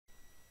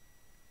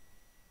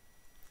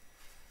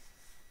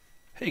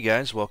Hey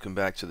guys, welcome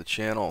back to the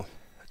channel.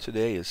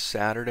 Today is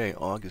Saturday,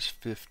 August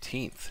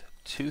 15th,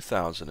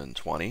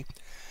 2020,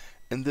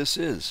 and this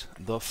is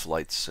the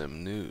Flight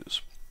Sim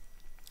News.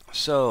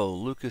 So,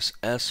 Lukas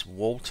S.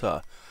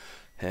 Wolta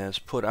has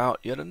put out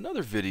yet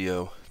another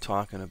video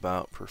talking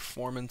about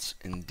performance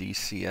in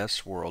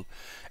DCS world,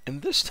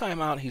 and this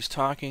time out he's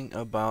talking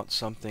about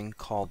something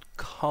called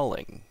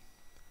culling.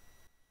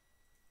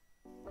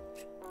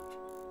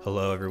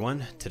 Hello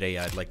everyone, today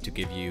I'd like to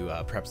give you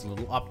perhaps a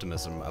little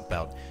optimism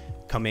about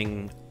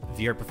coming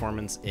VR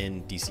performance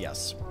in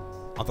DCS.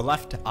 On the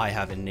left I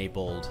have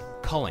enabled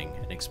culling,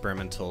 an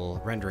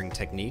experimental rendering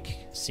technique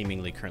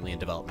seemingly currently in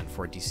development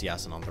for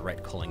DCS, and on the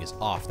right culling is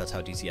off. That's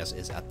how DCS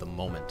is at the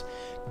moment.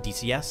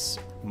 DCS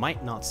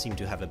might not seem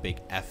to have a big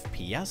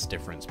FPS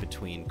difference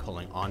between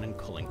culling on and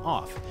culling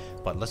off,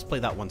 but let's play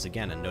that once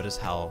again and notice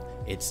how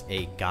it's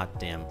a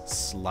goddamn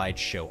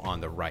slideshow on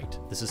the right.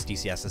 This is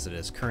DCS as it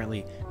is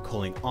currently,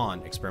 culling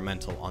on,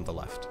 experimental on the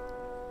left.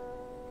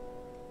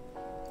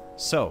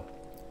 So,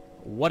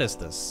 what is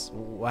this?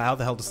 How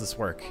the hell does this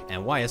work?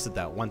 And why is it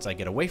that once I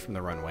get away from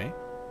the runway,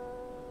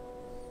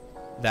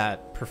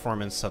 that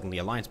performance suddenly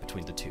aligns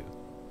between the two?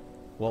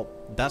 Well,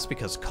 that's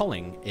because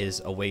culling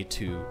is a way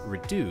to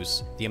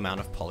reduce the amount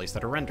of polys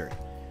that are rendered.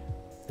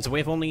 It's a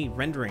way of only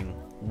rendering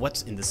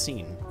what's in the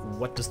scene,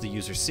 what does the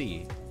user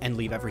see, and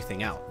leave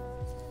everything out.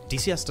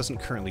 DCS doesn't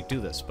currently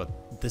do this,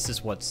 but this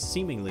is what's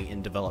seemingly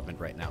in development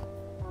right now.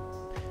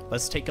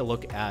 Let's take a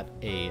look at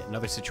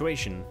another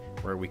situation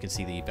where we can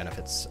see the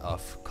benefits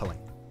of culling.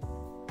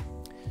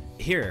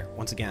 Here,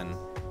 once again,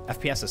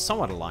 FPS is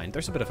somewhat aligned.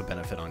 There's a bit of a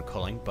benefit on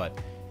culling, but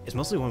it's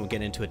mostly when we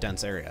get into a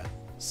dense area,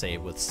 say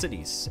with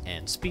cities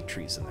and speed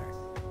trees in there.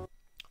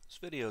 This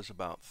video is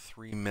about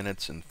 3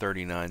 minutes and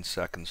 39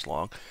 seconds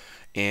long,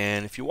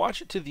 and if you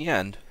watch it to the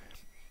end,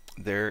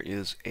 there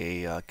is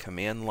a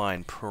command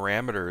line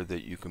parameter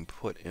that you can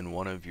put in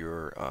one of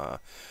your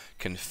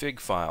config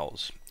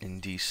files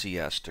in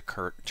DCS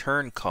to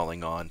turn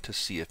culling on to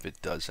see if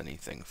it does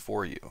anything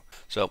for you.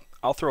 So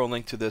I'll throw a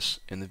link to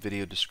this in the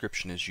video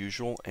description as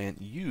usual, and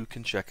you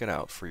can check it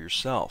out for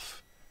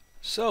yourself.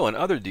 So in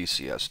other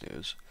DCS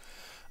news,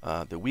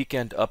 the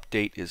weekend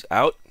update is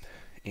out,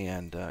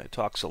 and it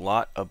talks a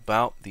lot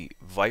about the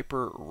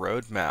Viper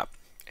roadmap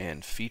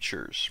and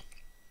features.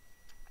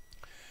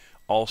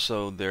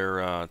 Also,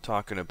 they're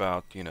talking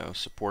about,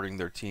 supporting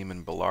their team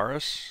in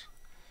Belarus,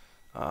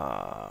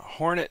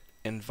 Hornet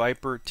and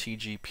Viper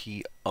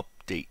TGP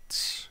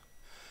updates.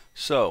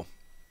 So,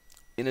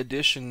 in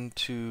addition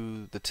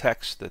to the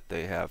text that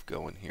they have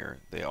going here,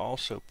 they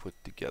also put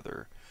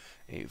together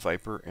a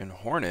Viper and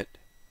Hornet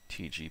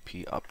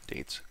TGP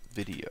updates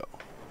video.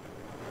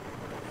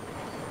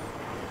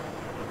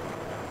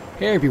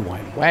 Hey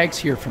everyone, Wags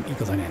here from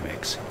Eagle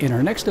Dynamics. In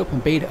our next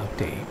open beta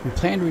update, we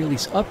plan to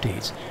release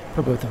updates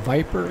for both the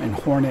Viper and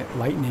Hornet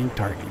Lightning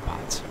targeting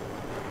pods.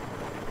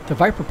 The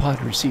Viper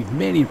pod received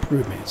many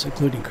improvements,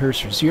 including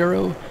cursor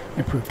zero,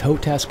 improved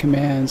HOTAS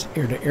commands,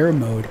 air-to-air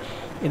mode,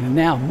 and it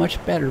now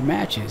much better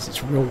matches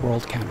its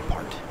real-world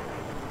counterpart.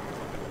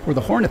 For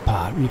the Hornet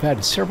pod, we've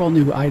added several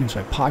new items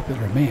by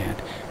popular demand,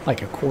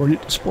 like a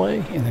coordinate display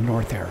and the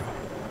north arrow.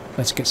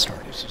 Let's get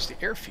started. This is the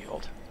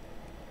airfield.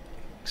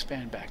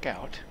 Expand back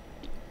out.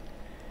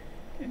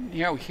 And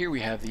here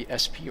we have the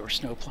SP or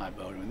snowplow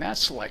mode. When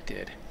that's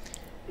selected,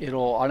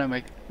 it'll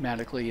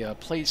automatically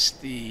place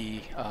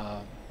the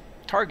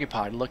target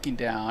pod looking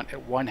down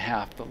at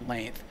 1/2 the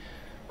length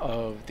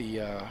of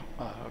the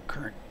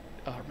current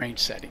range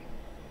setting.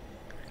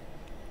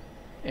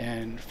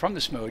 And from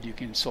this mode, you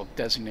can still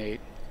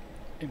designate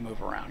and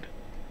move around.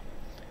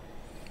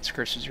 Let's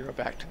cursor zero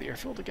back to the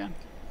airfield again.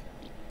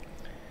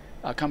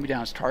 Coming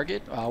down as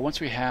target, once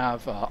we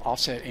have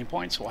offset aim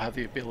points, we'll have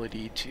the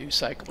ability to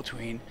cycle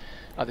between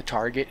the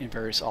target and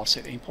various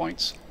offset aim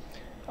points.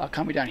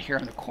 Coming down here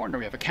in the corner,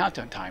 we have a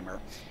countdown timer.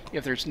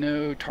 If there's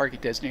no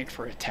target designated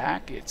for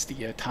attack, it's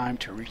the time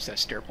to reach that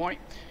stair point,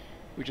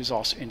 which is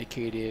also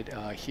indicated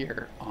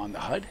here on the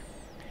HUD.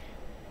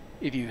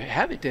 If you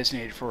have it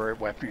designated for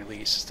weapon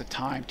release, it's the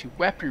time to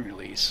weapon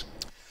release.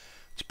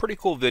 It's a pretty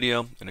cool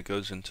video, and it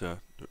goes into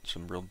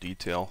some real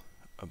detail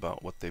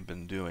about what they've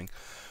been doing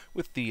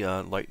with the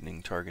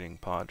lightning targeting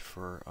pod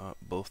for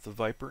both the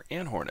Viper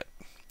and Hornet.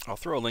 I'll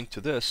throw a link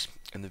to this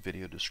in the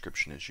video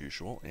description as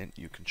usual, and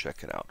you can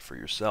check it out for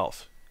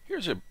yourself.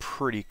 Here's a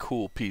pretty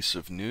cool piece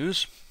of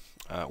news.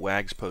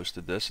 Wags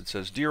posted this. It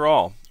says, "Dear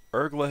all,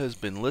 Urga has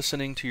been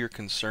listening to your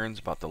concerns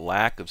about the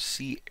lack of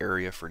sea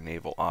area for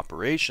naval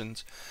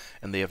operations,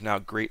 and they have now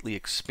greatly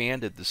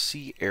expanded the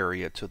sea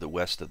area to the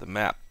west of the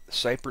map.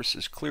 Cyprus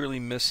is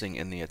clearly missing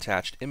in the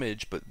attached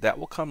image, but that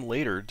will come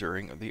later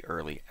during the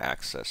early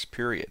access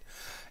period.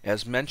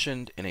 As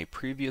mentioned in a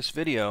previous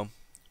video,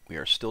 we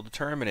are still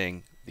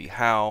determining the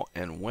how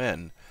and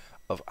when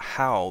of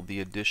how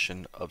the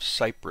addition of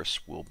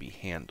Cyprus will be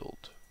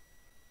handled."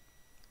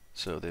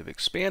 So they've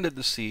expanded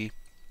the sea,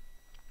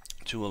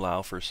 to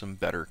allow for some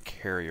better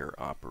carrier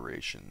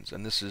operations.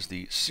 And this is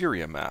the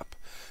Syria Map.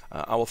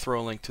 I will throw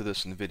a link to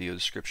this in the video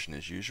description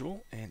as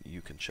usual, and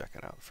you can check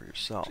it out for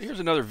yourself. So here's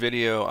another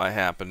video I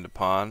happened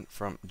upon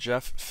from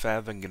Jeff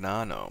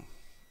Favignano.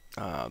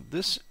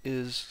 This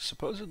is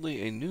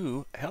supposedly a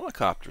new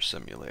helicopter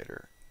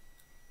simulator.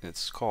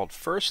 It's called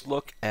First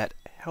Look at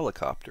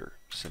Helicopter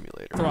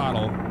Simulator.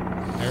 Throttle.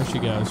 There she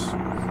goes.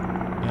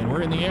 And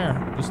we're in the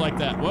air, just like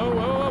that. Whoa,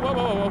 whoa, whoa, whoa,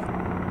 whoa, whoa.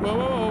 Whoa,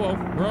 whoa, whoa,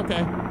 whoa. We're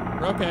okay.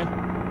 We're okay.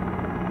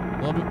 A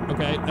little bit.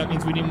 Okay, that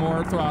means we need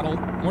more throttle.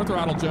 More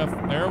throttle, Jeff.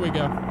 There we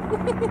go.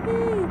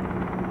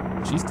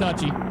 She's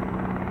touchy.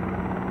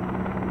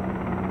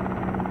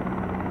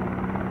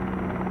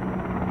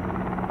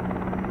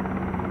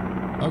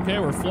 Okay,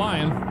 we're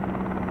flying.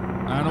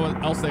 I don't know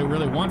what else they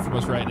really want from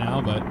us right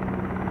now, but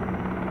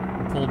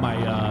I'll pull my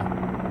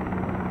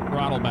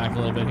throttle back a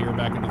little bit here,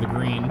 back into the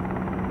green.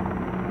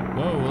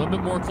 Whoa, a little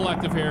bit more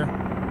collective here.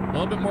 A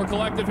little bit more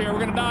collective here. We're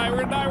gonna die. We're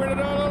gonna die. We're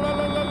gonna die.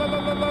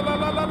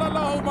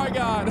 Oh my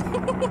God.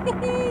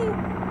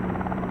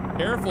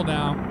 Careful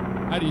now.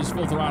 I had to use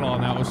full throttle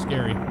on that. It was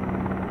scary.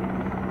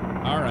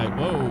 All right.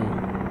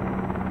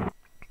 Whoa.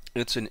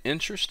 It's an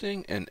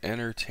interesting and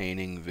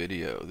entertaining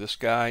video. This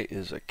guy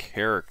is a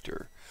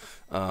character.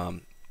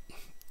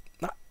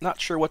 Not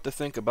sure what to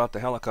think about the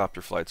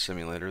helicopter flight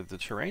simulator. The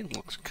terrain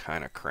looks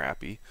kind of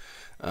crappy,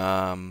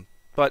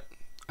 but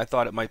I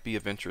thought it might be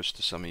of interest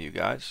to some of you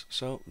guys,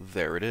 so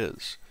there it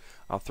is.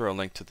 I'll throw a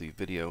link to the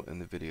video in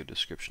the video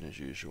description as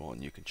usual,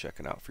 and you can check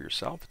it out for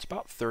yourself. It's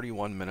about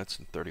 31 minutes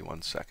and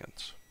 31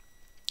 seconds.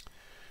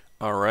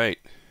 Alright,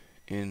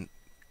 in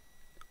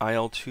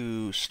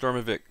IL-2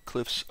 Stormovik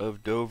Cliffs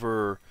of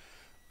Dover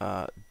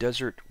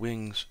Desert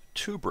Wings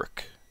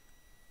TOBRUK.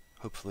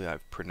 Hopefully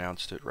I've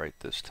pronounced it right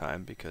this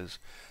time, because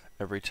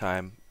every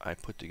time I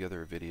put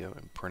together a video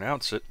and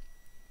pronounce it,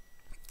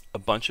 a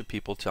bunch of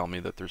people tell me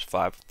that there's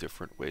 5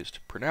 different ways to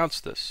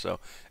pronounce this. So,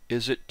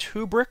 is it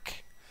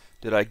TOBRUK?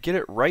 Did I get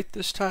it right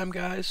this time,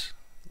 guys?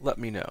 Let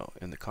me know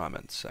in the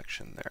comments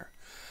section there.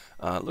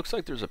 It looks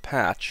like there's a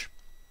patch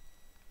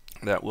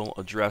that will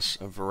address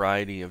a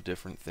variety of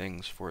different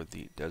things for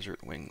the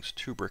Desert Wings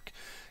TOBRUK,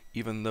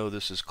 even though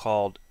this is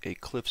called a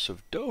Cliffs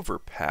of Dover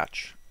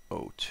patch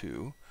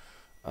 02.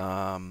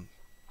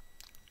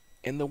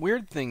 And the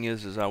weird thing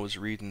is I was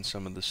reading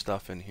some of the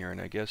stuff in here, and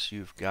I guess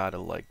you've got to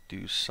like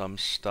do some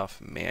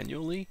stuff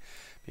manually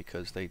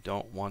because they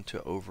don't want to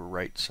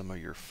overwrite some of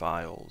your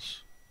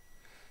files.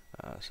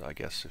 So I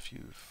guess if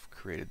you've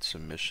created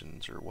some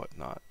missions or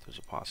whatnot, there's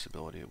a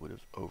possibility it would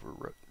have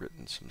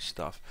overwritten some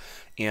stuff.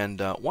 And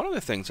one of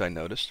the things I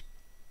noticed,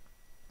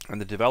 and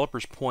the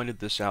developers pointed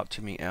this out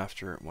to me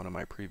after one of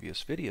my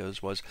previous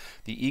videos, was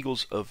the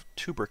Eagles of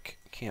Tobruk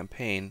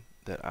campaign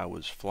that I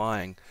was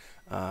flying.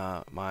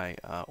 My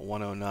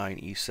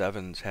 109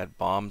 E7s had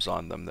bombs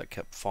on them that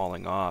kept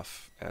falling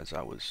off as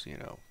I was,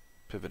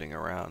 pivoting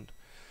around.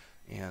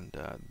 And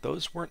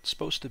those weren't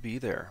supposed to be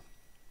there.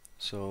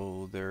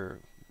 So they're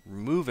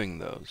removing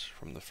those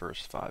from the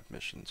first 5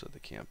 missions of the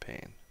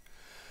campaign.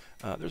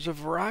 There's a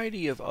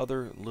variety of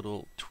other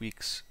little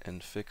tweaks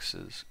and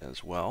fixes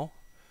as well.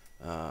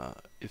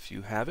 If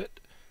you have it,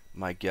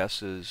 my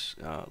guess is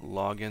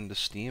log into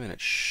Steam and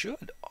it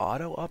should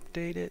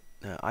auto-update it.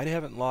 I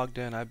haven't logged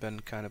in. I've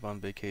been kind of on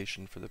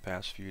vacation for the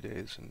past few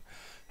days and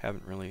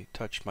haven't really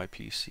touched my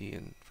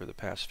PC for the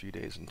past few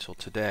days until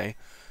today.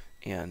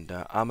 And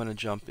I'm going to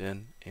jump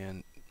in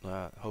and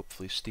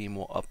hopefully Steam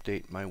will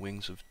update my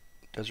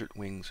Desert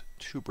Wings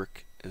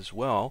TOBRUK as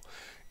well.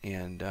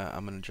 And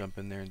I'm going to jump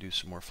in there and do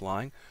some more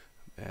flying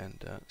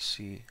and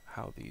see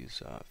how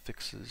these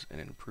fixes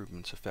and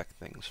improvements affect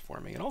things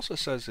for me. It also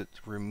says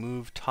it's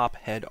removed top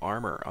head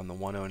armor on the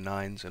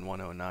 109s and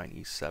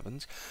 109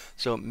 E7s.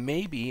 So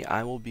maybe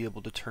I will be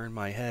able to turn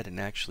my head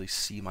and actually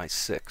see my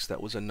 6.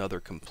 That was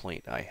another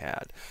complaint I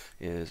had,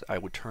 is I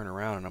would turn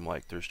around and I'm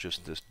like, there's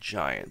just this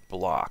giant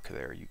block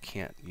there. You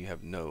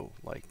have no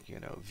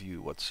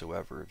view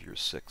whatsoever of your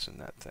 6 in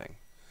that thing.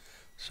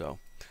 So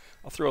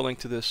I'll throw a link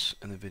to this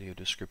in the video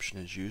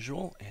description as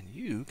usual, and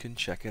you can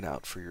check it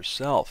out for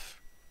yourself.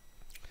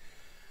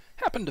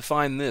 Happened to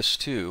find this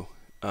too.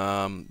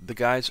 The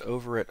guys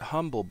over at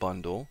Humble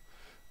Bundle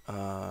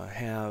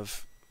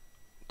have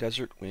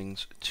Desert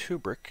Wings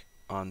TOBRUK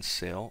on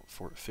sale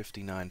for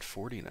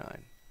 $59.49.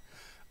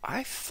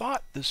 I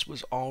thought this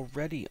was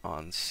already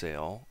on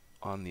sale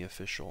on the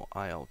official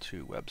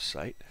IL-2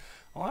 website.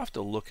 I'll have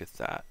to look at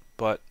that,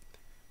 but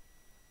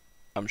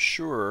I'm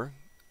sure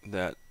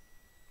that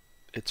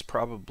it's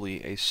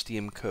probably a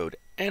Steam code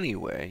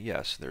anyway.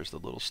 Yes, there's the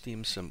little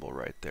Steam symbol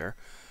right there.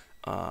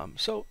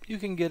 So you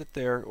can get it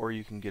there, or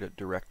you can get it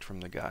direct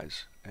from the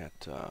guys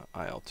at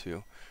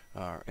IL-2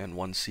 and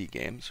 1C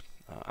Games.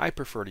 I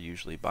prefer to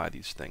usually buy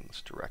these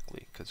things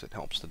directly because it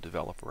helps the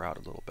developer out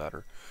a little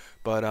better.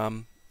 But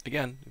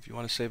again, if you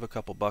want to save a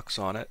couple bucks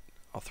on it,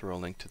 I'll throw a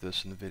link to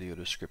this in the video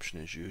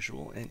description as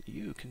usual, and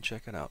you can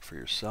check it out for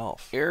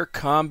yourself. Air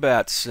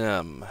Combat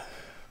Sim.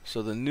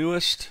 So the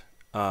newest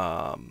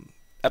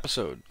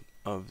episode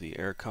of the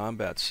Air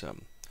Combat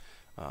Sim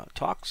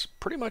talks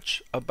pretty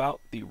much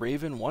about the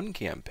Raven 1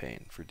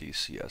 campaign for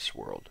DCS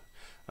World.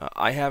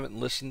 I haven't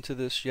listened to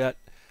this yet,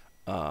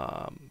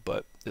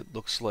 but it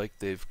looks like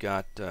they've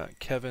got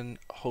Kevin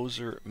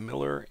Hoser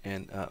Miller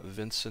and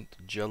Vincent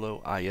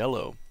Jello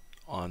Aiello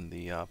on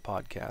the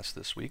podcast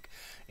this week,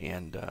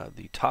 and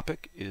the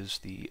topic is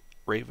the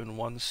Raven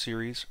 1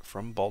 series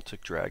from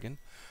Baltic Dragon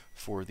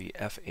for the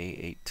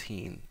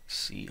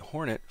FA-18C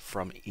Hornet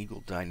from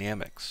Eagle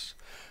Dynamics.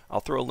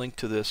 I'll throw a link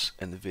to this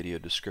in the video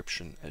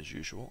description as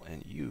usual,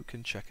 and you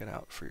can check it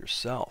out for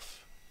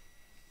yourself.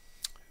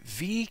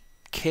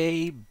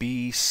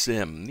 VKB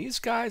Sim. These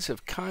guys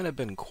have kind of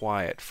been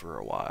quiet for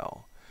a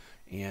while,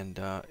 and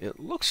it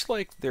looks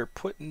like they're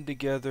putting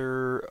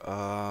together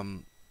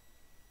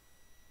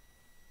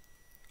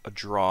a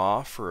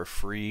draw for a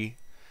free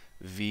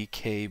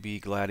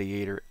VKB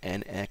Gladiator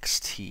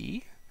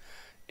NXT.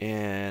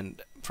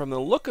 And from the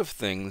look of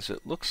things,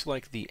 it looks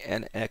like the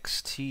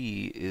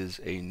NXT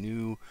is a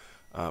new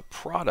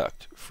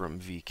product from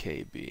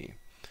VKB.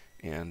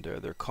 And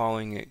they're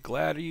calling it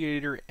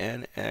Gladiator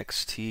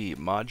NXT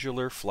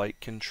Modular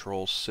Flight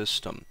Control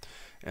System.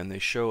 And they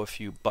show a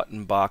few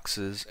button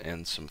boxes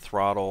and some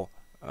throttle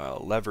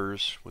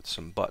levers with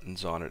some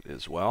buttons on it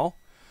as well.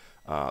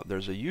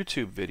 There's a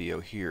YouTube video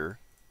here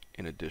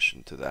in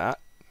addition to that.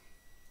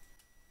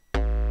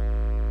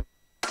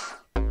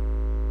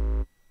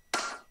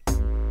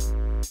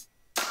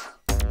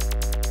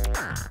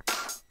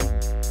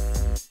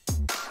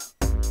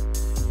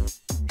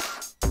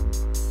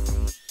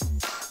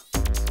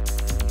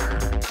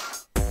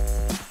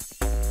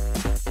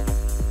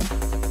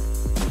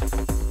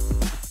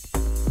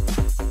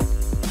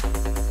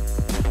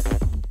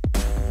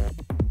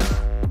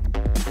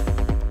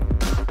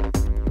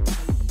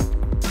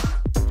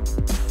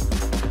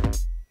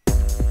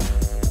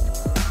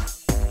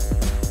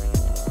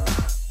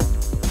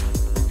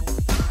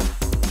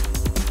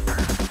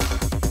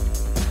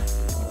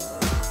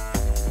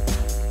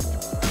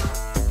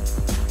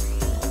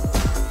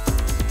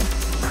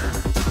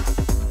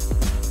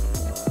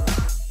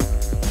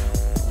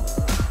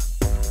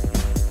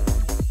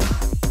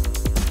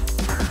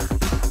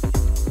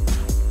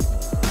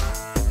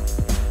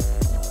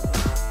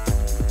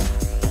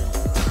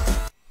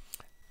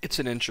 It's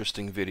an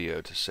interesting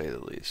video, to say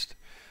the least.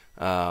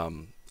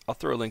 I'll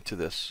throw a link to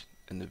this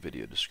in the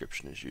video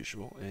description as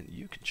usual, and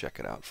you can check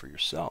it out for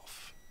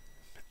yourself.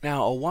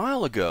 Now, a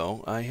while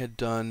ago, I had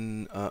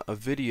done a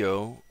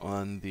video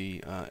on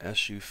the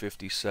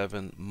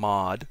Su-57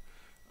 Mod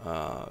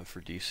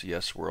for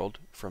DCS World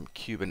from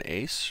Cuban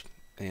Ace,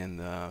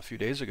 and a few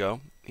days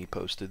ago, he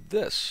posted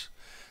this.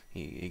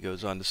 He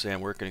goes on to say,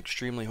 I'm working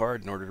extremely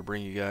hard in order to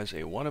bring you guys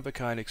a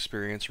one-of-a-kind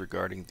experience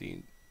regarding the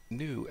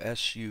new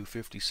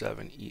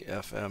Su-57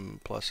 EFM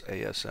plus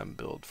ASM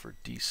build for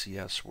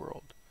DCS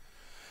World.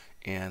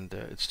 And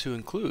it's to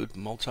include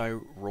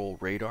multi-role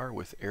radar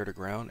with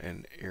air-to-ground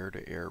and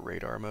air-to-air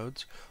radar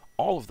modes,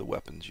 all of the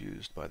weapons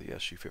used by the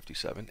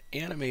Su-57,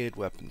 animated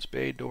weapons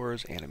bay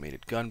doors,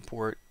 animated gun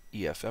port,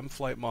 EFM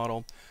flight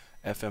model,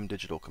 FM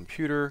digital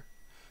computer,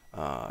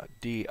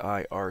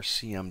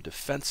 DIRCM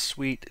defense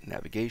suite,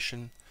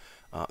 navigation,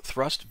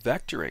 thrust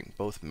vectoring,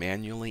 both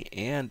manually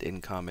and in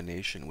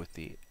combination with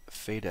the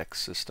FADEX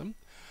system,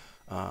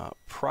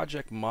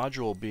 project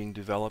module being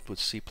developed with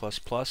C++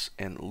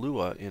 and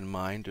Lua in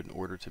mind in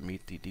order to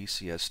meet the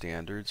DCS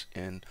standards,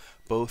 and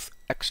both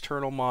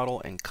external model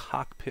and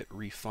cockpit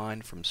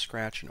refined from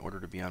scratch in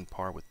order to be on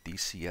par with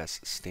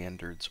DCS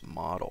standards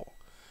model.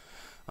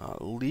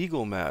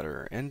 Legal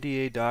matter.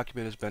 NDA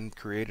document has been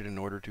created in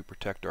order to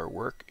protect our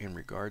work in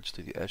regards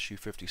to the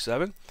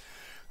Su-57.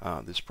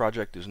 This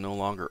project is no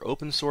longer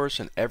open source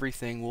and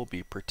everything will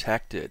be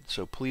protected.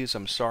 So please,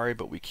 I'm sorry,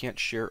 but we can't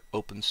share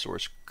open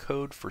source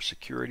code for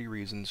security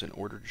reasons in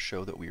order to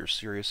show that we are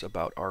serious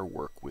about our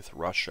work with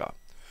Russia.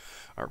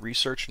 Our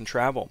research and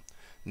travel.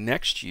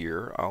 Next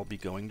year, I'll be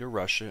going to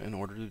Russia in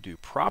order to do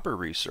proper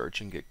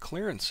research and get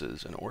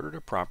clearances in order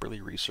to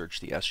properly research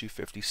the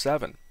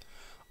Su-57.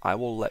 I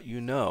will let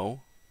you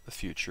know the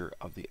future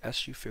of the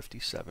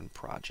Su-57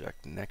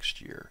 project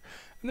next year.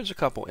 And there's a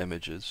couple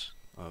images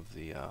of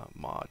the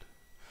mod.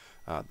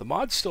 The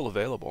mod's still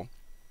available.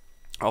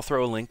 I'll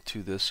throw a link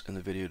to this in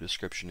the video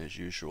description as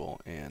usual,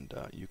 and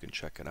you can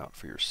check it out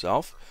for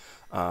yourself.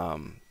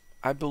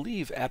 I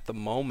believe at the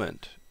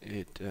moment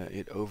it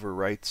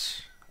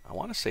overwrites, I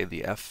want to say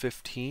the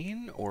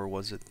F-15, or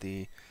was it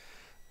the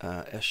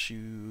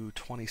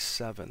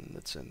Su-27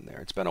 that's in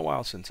there. It's been a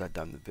while since I've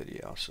done the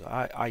video, so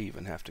I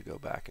even have to go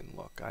back and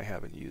look. I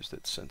haven't used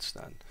it since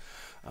then.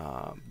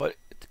 But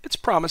it's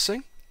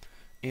promising.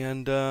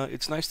 And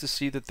it's nice to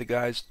see that the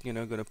guy's,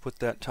 going to put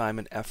that time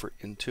and effort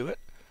into it.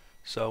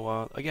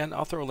 So again,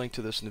 I'll throw a link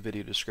to this in the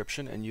video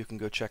description, and you can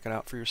go check it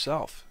out for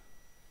yourself.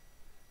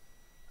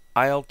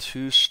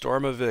 IL-2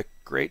 Stormovik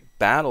Great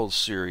Battles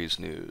Series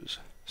news.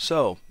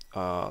 So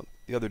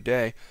the other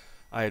day,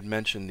 I had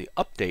mentioned the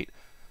update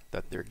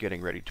that they're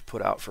getting ready to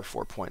put out for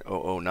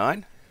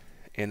 4.009,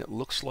 and it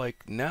looks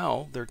like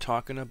now they're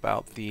talking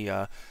about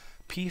the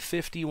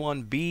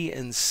P-51B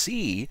and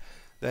C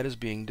that is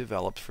being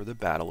developed for the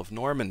Battle of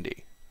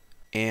Normandy.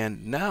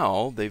 And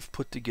now they've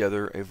put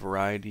together a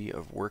variety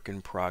of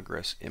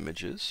work-in-progress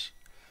images,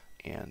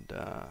 and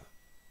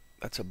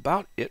that's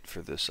about it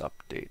for this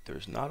update.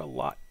 There's not a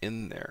lot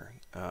in there,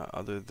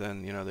 other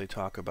than, you know, they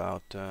talk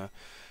about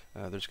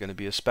there's going to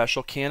be a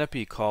special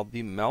canopy called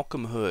the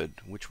Malcolm Hood,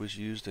 which was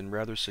used in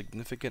rather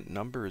significant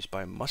numbers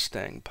by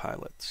Mustang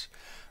pilots.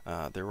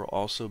 There will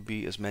also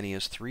be as many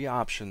as 3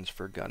 options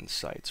for gun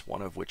sights,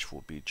 one of which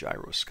will be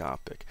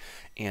gyroscopic.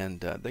 And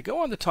they go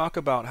on to talk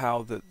about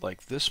how that,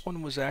 like, this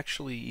one was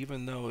actually,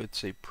 even though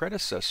it's a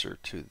predecessor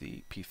to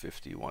the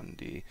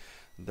P-51D,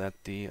 that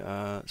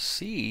the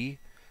C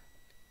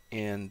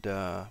and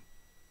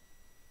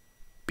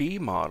B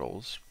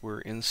models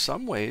were in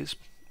some ways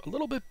a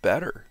little bit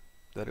better,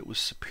 that it was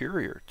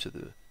superior to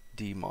the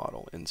D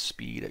model in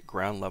speed at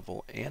ground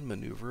level and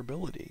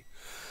maneuverability.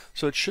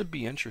 So it should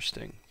be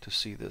interesting to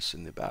see this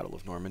in the Battle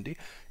of Normandy,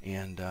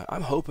 and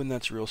I'm hoping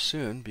that's real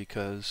soon,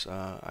 because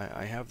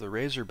I have the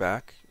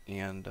Razorback,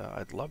 and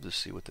I'd love to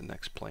see what the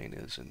next plane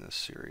is in this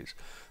series.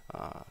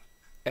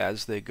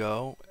 As they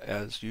go,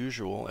 as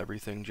usual,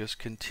 everything just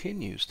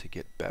continues to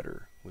get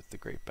better with the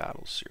Great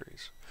Battles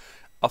series.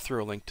 I'll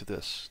throw a link to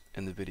this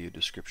in the video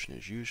description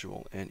as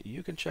usual, and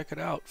you can check it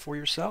out for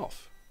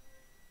yourself.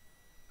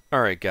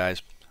 Alright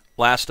guys,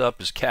 last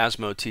up is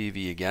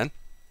CasmoTV again.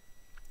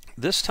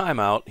 This time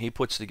out, he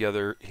puts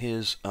together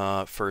his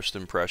first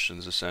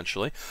impressions,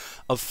 essentially,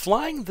 of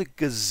flying the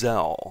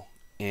Gazelle.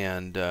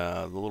 And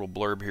the little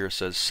blurb here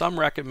says, some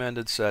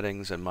recommended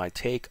settings and my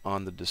take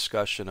on the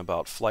discussion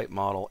about flight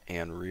model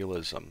and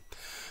realism.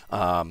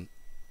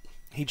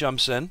 He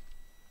jumps in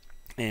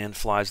and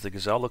flies the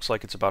Gazelle. Looks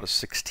like it's about a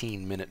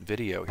 16-minute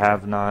video here.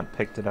 Have not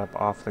picked it up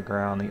off the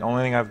ground. The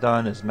only thing I've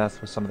done is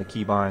mess with some of the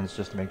keybinds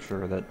just to make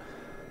sure that,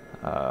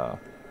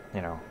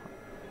 you know,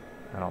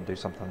 I don't do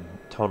something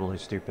totally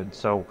stupid.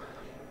 So,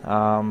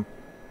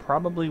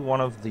 probably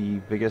one of the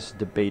biggest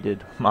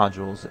debated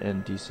modules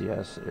in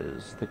DCS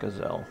is the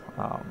Gazelle.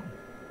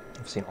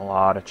 I've seen a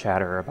lot of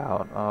chatter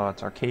about, oh,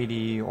 it's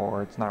arcadey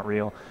or it's not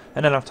real.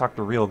 And then I've talked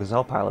to real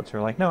Gazelle pilots who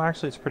are like, no,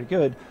 actually it's pretty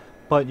good,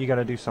 but you got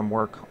to do some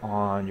work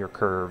on your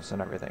curves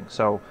and everything.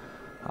 So,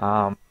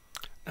 now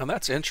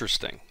that's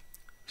interesting.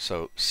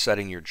 So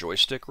setting your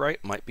joystick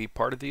right might be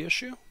part of the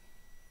issue?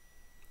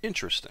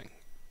 Interesting.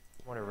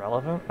 What,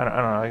 irrelevant? I don't know,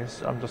 I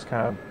guess I'm just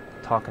kind of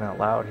talking out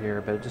loud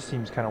here, but it just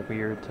seems kind of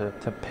weird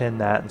to pin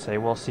that and say,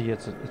 well, see,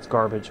 it's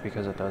garbage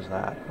because it does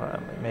that.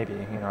 Maybe,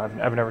 you know,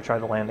 I've never tried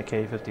to land a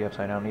K-50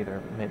 upside down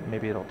either.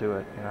 Maybe it'll do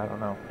it, you know, I don't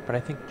know. But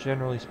I think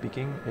generally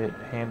speaking, it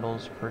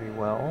handles pretty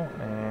well,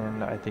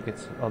 and I think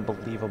it's a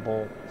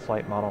believable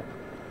flight model.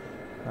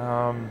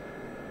 No,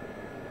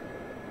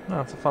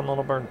 it's a fun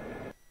little bird.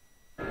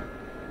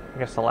 I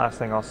guess the last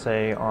thing I'll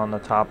say on the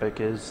topic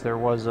is there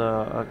was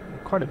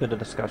quite a bit of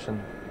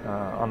discussion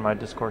on my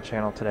Discord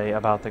channel today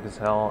about the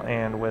Gazelle,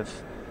 and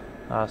with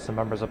some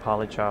members of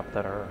Polychop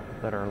that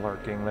are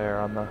lurking there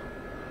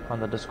on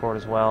the Discord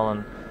as well.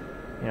 And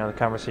you know, the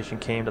conversation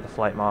came to the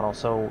flight model.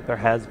 So there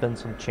has been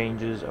some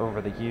changes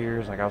over the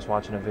years. Like I was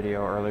watching a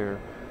video earlier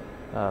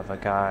of a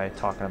guy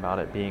talking about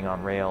it being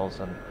on rails,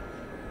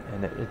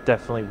 and it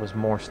definitely was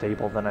more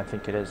stable than I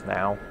think it is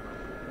now.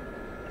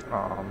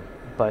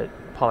 But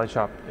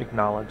Polychop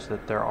acknowledged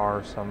that there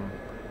are some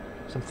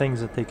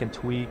things that they can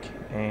tweak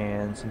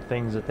and some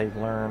things that they've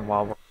learned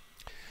while.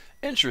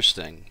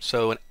 Interesting.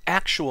 So an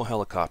actual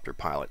helicopter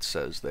pilot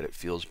says that it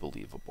feels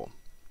believable.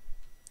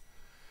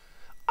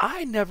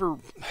 I never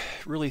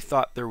really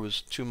thought there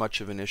was too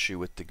much of an issue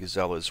with the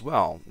Gazelle as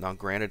well. Now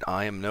granted,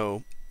 I am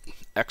no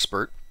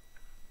expert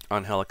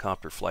on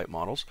helicopter flight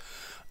models.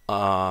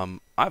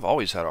 I've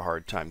always had a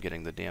hard time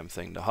getting the damn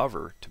thing to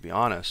hover, to be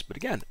honest. But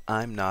again,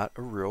 I'm not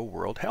a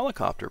real-world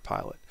helicopter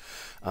pilot.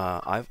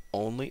 I've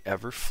only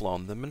ever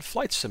flown them in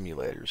flight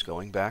simulators,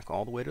 going back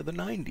all the way to the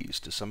 90s,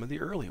 to some of the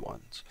early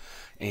ones.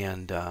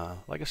 And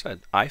like I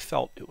said, I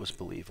felt it was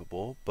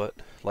believable. But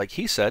like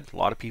he said, a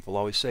lot of people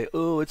always say,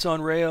 oh, it's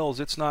on rails,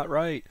 it's not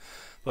right.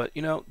 But,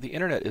 you know, the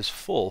internet is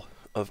full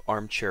of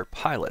armchair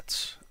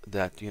pilots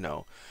that, you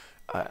know,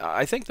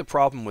 I think the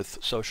problem with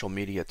social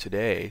media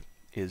today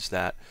is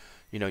that,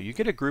 you know, you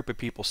get a group of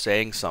people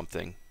saying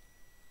something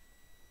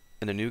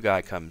and a new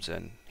guy comes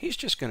in, he's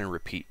just going to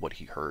repeat what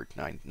he heard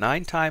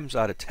nine times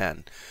out of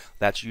 10.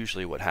 That's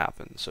usually what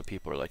happens. So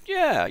people are like,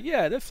 yeah,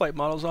 that flight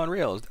model's on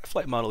rails. That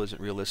flight model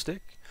isn't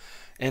realistic.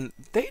 And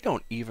they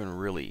don't even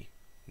really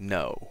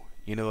know.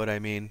 You know what I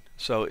mean?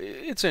 So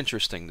it's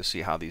interesting to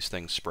see how these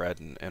things spread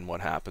and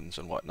what happens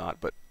and whatnot.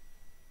 But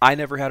I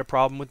never had a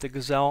problem with the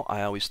Gazelle.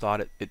 I always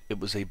thought it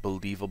was a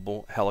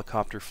believable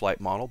helicopter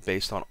flight model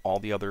based on all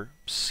the other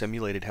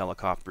simulated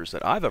helicopters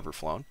that I've ever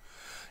flown.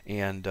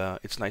 And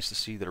it's nice to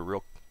see that a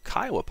real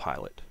Kiowa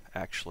pilot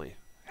actually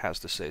has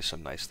to say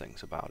some nice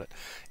things about it.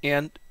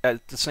 And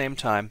at the same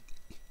time,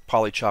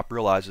 Polychop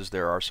realizes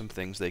there are some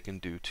things they can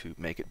do to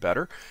make it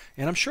better,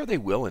 and I'm sure they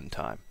will in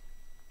time.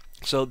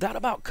 So that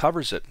about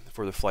covers it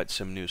for the Flight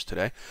Sim news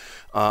today.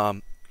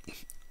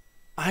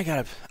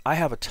 I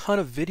have a ton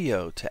of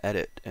video to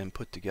edit and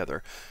put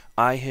together.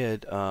 I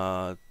had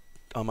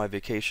on my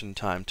vacation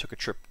time took a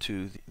trip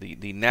to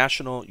the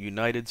National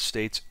United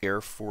States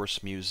Air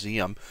Force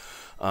Museum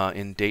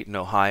in Dayton,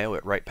 Ohio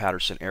at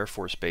Wright-Patterson Air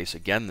Force Base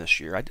again this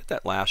year. I did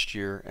that last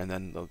year, and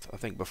then I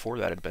think before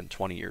that it had been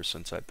 20 years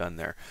since I'd been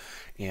there.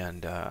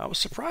 And I was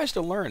surprised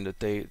to learn that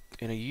they,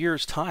 in a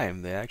year's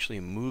time, they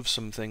actually move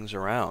some things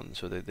around.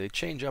 So they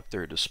change up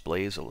their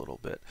displays a little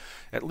bit,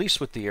 at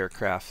least with the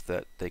aircraft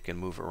that they can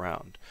move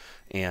around.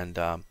 And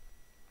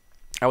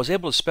I was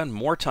able to spend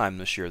more time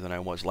this year than I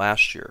was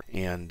last year.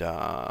 And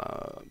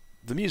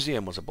the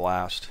museum was a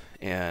blast,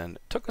 and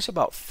it took us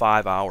about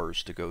 5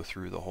 hours to go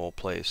through the whole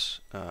place,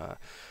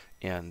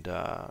 and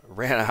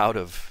ran out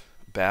of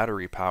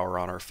battery power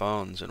on our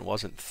phones and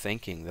wasn't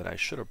thinking that I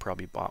should have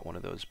probably bought one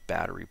of those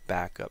battery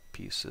backup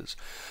pieces.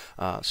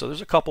 So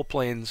there's a couple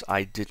planes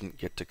I didn't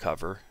get to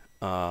cover,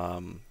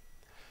 one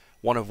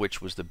of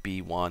which was the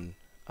B-1,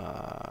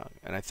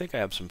 and I think I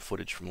have some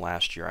footage from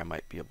last year I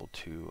might be able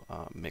to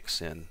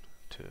mix in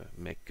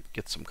to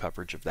get some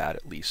coverage of that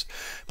at least.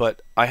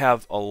 But I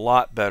have a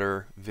lot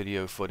better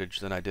video footage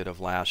than I did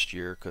of last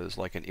year, because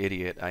like an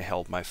idiot I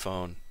held my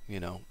phone, you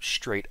know,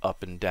 straight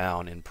up and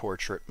down in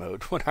portrait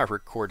mode when I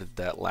recorded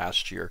that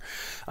last year.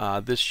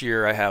 This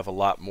year I have a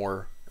lot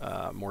more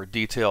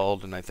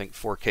detailed and I think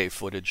 4K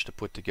footage to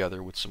put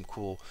together with some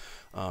cool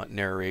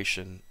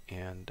narration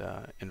and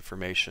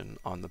information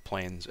on the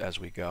planes as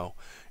we go,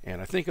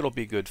 and I think it'll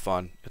be good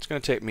fun. It's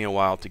going to take me a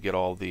while to get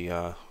all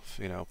the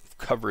you know,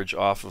 coverage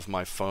off of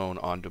my phone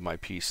onto my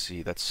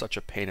PC. That's such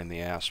a pain in the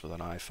ass with an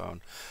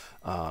iPhone.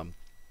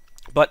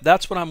 But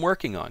that's what I'm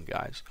working on,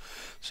 guys.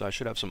 So I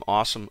should have some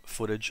awesome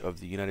footage of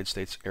the United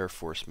States Air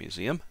Force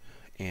Museum,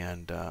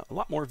 and a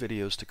lot more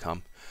videos to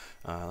come.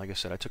 Like I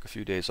said, I took a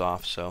few days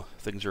off, so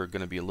things are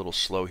going to be a little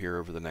slow here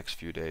over the next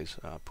few days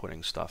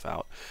putting stuff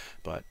out.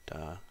 But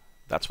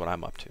that's what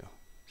I'm up to.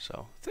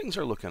 So things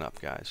are looking up,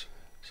 guys.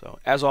 So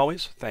as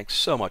always, thanks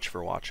so much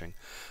for watching.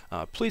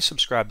 Please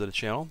subscribe to the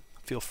channel.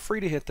 Feel free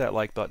to hit that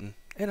like button.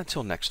 And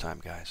until next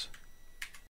time, guys.